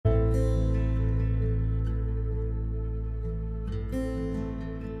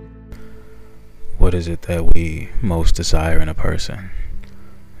What is it that we most desire in a person,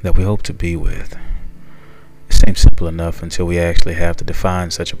 that we hope to be with? It seems simple enough until we actually have to define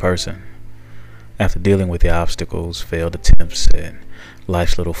such a person. After dealing with the obstacles, failed attempts, and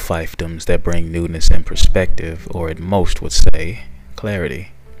life's little fiefdoms that bring newness and perspective, or at most would say,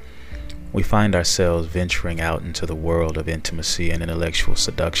 clarity, we find ourselves venturing out into the world of intimacy and intellectual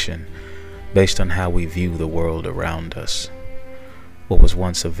seduction based on how we view the world around us. What was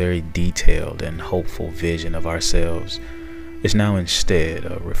once a very detailed and hopeful vision of ourselves is now instead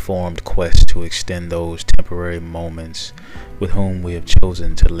a reformed quest to extend those temporary moments with whom we have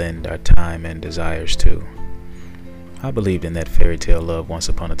chosen to lend our time and desires to. I believed in that fairy tale love once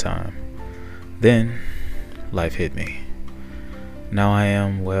upon a time. Then, life hit me. Now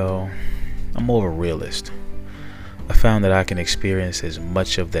I'm more of a realist. I found that I can experience as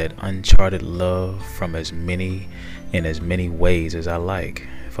much of that uncharted love from as many ways as I like,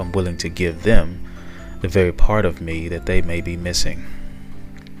 if I'm willing to give them the very part of me that they may be missing.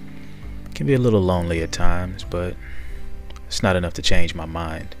 It can be a little lonely at times, but it's not enough to change my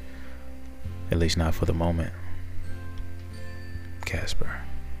mind. At least not for the moment. Casper.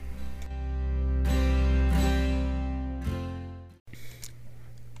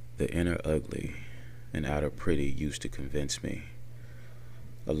 The inner ugly and outer pretty used to convince me,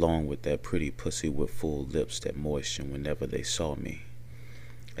 along with that pretty pussy with full lips that moistened whenever they saw me.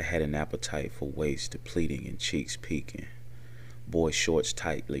 I had an appetite for waist depleting and cheeks peaking, boy shorts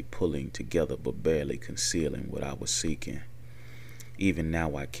tightly pulling together but barely concealing what I was seeking. Even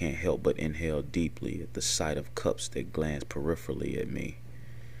now I can't help but inhale deeply at the sight of cups that glance peripherally at me,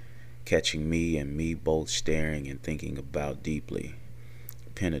 catching me and me both staring and thinking about deeply,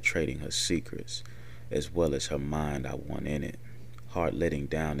 penetrating her secrets as well as her mind. I want in it, heart letting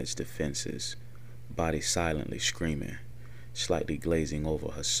down its defenses, body silently screaming, slightly glazing over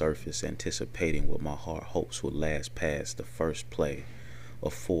her surface, anticipating what my heart hopes will last past the first play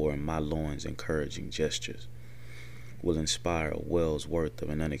of four in my loins. Encouraging gestures will inspire a well's worth of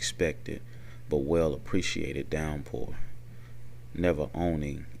an unexpected but well appreciated downpour. Never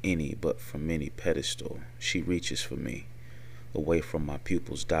owning any but from any pedestal, she reaches for me, away from my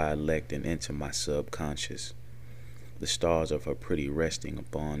pupils' dialect and into my subconscious. The stars of her pretty resting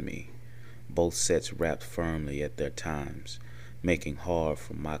upon me, both sets wrapped firmly at their times, making hard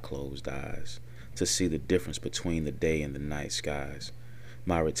for my closed eyes to see the difference between the day and the night skies.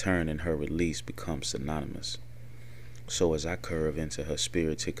 My return and her release become synonymous. So as I curve into her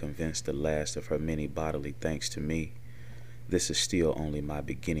spirit to convince the last of her many bodily thanks to me, this is still only my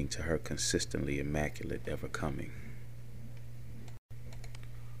beginning to her consistently immaculate ever coming.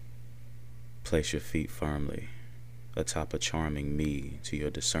 Place your feet firmly atop a charming me to your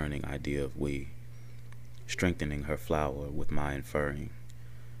discerning idea of we, strengthening her flower with my inferring,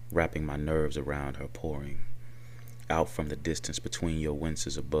 wrapping my nerves around her pouring, out from the distance between your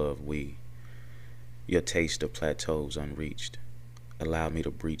winces above we, your taste of plateaus unreached. Allow me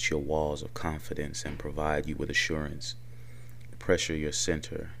to breach your walls of confidence and provide you with assurance, pressure your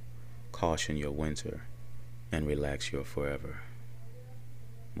center, caution your winter, and relax your forever.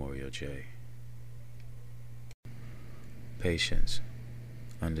 Muriel J. Patience,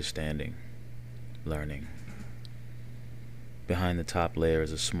 understanding, learning. Behind the top layer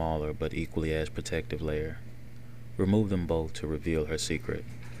is a smaller but equally as protective layer. Remove them both to reveal her secret,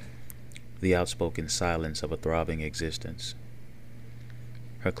 the outspoken silence of a throbbing existence.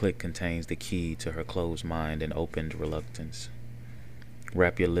 Her clit contains the key to her closed mind and opened reluctance.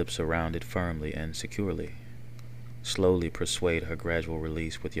 Wrap your lips around it firmly and securely. Slowly persuade her gradual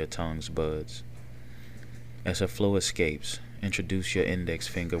release with your tongue's buds. As her flow escapes, introduce your index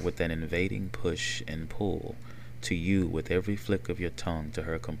finger with an invading push and pull to you with every flick of your tongue to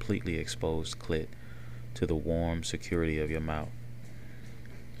her completely exposed clit, to the warm security of your mouth.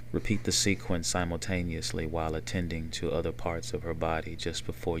 Repeat the sequence simultaneously while attending to other parts of her body just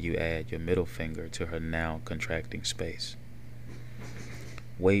before you add your middle finger to her now contracting space.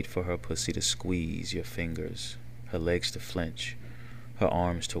 Wait for her pussy to squeeze your fingers, her legs to flinch, her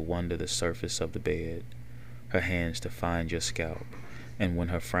arms to wander the surface of the bed, her hands to find your scalp, and when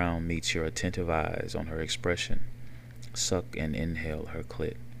her frown meets your attentive eyes on her expression, suck and inhale her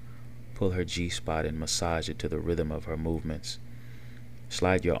clit. Pull her G-spot and massage it to the rhythm of her movements.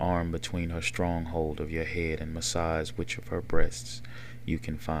 Slide your arm between her strong hold of your head and massage which of her breasts you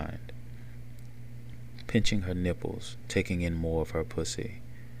can find. Pinching her nipples, taking in more of her pussy,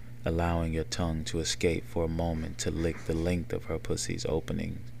 allowing your tongue to escape for a moment to lick the length of her pussy's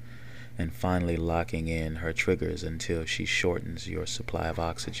openings, and finally locking in her triggers until she shortens your supply of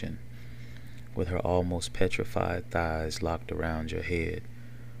oxygen. With her almost petrified thighs locked around your head,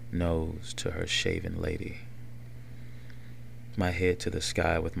 nose to her shaven lady. My head to the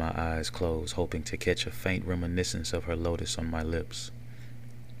sky with my eyes closed, hoping to catch a faint reminiscence of her lotus on my lips.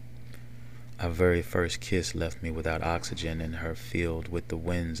 Our very first kiss left me without oxygen and her filled with the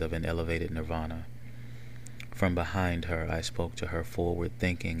winds of an elevated nirvana. From behind her, I spoke to her forward,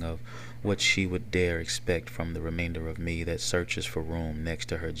 thinking of what she would dare expect from the remainder of me that searches for room next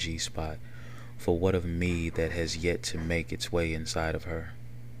to her G-spot, for what of me that has yet to make its way inside of her.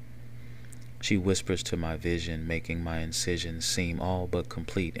 She whispers to my vision, making my incisions seem all but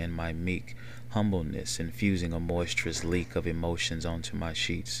complete, and my meek humbleness infusing a moisturous leak of emotions onto my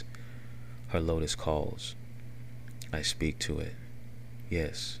sheets. Her lotus calls. I speak to it.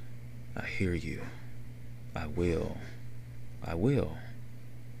 Yes, I hear you. I will. I will.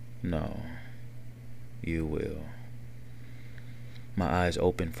 No, you will. My eyes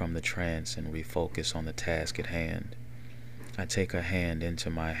open from the trance and refocus on the task at hand. I take her hand into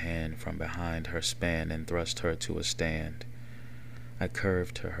my hand from behind her span and thrust her to a stand. I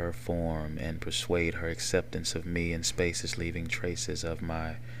curve to her form and persuade her acceptance of me in spaces leaving traces of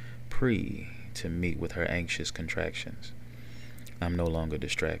my to meet with her anxious contractions. I'm no longer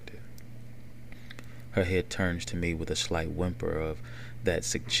distracted. Her head turns to me with a slight whimper of that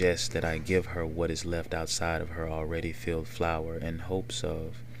suggests that I give her what is left outside of her already filled flower in hopes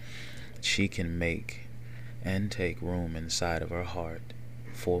of she can make and take room inside of her heart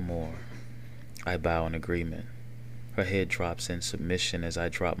for more. I bow in agreement. Her head drops in submission as I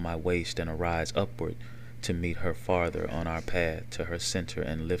drop my waist and arise upward to meet her farther on our path to her center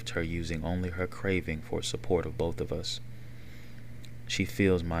and lift her using only her craving for support of both of us. She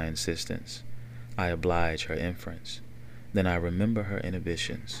feels my insistence. I oblige her inference. Then I remember her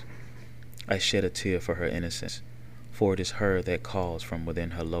inhibitions. I shed a tear for her innocence, for it is her that calls from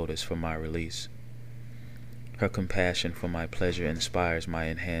within her lotus for my release. Her compassion for my pleasure inspires my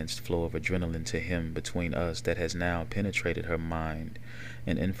enhanced flow of adrenaline to him between us that has now penetrated her mind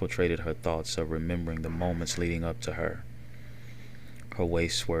and infiltrated her thoughts of remembering the moments leading up to her. Her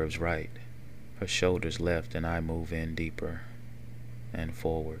waist swerves right, her shoulders left, and I move in deeper and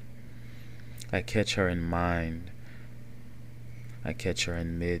forward. I catch her in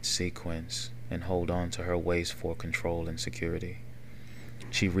mid-sequence and hold on to her waist for control and security.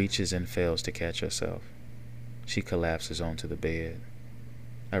 She reaches and fails to catch herself. She collapses onto the bed.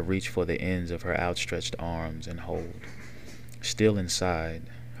 I reach for the ends of her outstretched arms and hold. Still inside,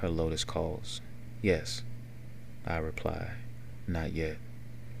 her lotus calls. Yes, I reply. Not yet.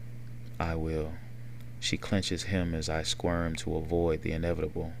 I will. She clenches him as I squirm to avoid the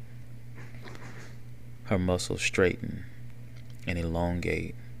inevitable. Her muscles straighten and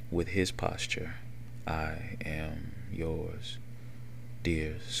elongate with his posture. I am yours,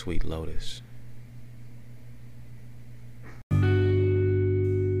 dear sweet lotus.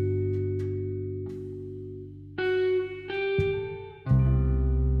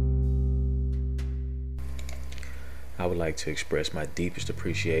 I would like to express my deepest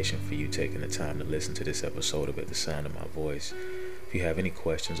appreciation for you taking the time to listen to this episode of At the Sound of My Voice. If you have any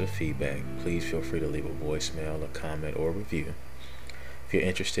questions or feedback, please feel free to leave a voicemail, a comment, or a review. If you're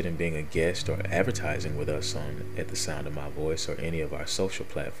interested in being a guest or advertising with us on At the Sound of My Voice or any of our social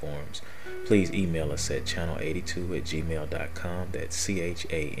platforms, please email us at channel82@gmail.com. That's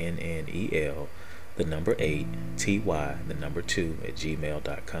CHANNEL, the number 8, TY, the number 2 at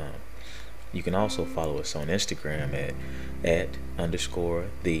gmail.com. You can also follow us on Instagram at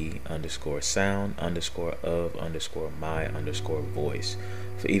 _the_sound_of_my_voice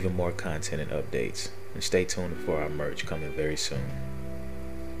for even more content and updates. And stay tuned for our merch coming very soon.